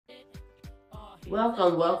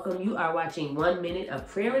Welcome, welcome. You are watching 1 minute of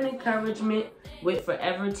prayer and encouragement with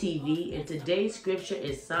Forever TV. And today's scripture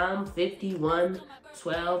is Psalm 51,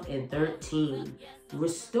 12 and 13.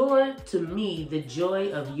 Restore to me the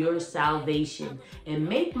joy of your salvation and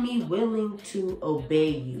make me willing to obey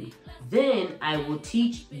you. Then I will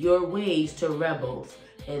teach your ways to rebels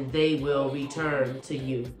and they will return to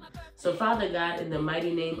you. So Father God, in the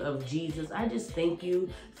mighty name of Jesus, I just thank you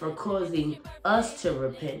for causing us to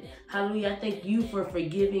repent. Hallelujah. I thank you for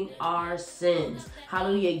forgiving our sins.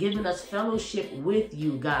 Hallelujah. Giving us fellowship with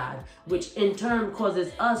you, God, which in turn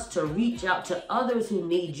causes us to reach out to others who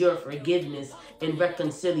need your forgiveness and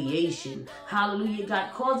reconciliation. Hallelujah.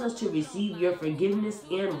 God, cause us to receive your forgiveness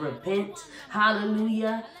and repent.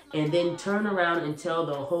 Hallelujah. And then turn around and tell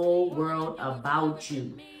the whole world about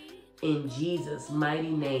you. In Jesus' mighty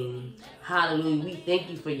name. Hallelujah. We thank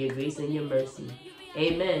you for your grace and your mercy.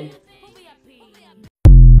 Amen.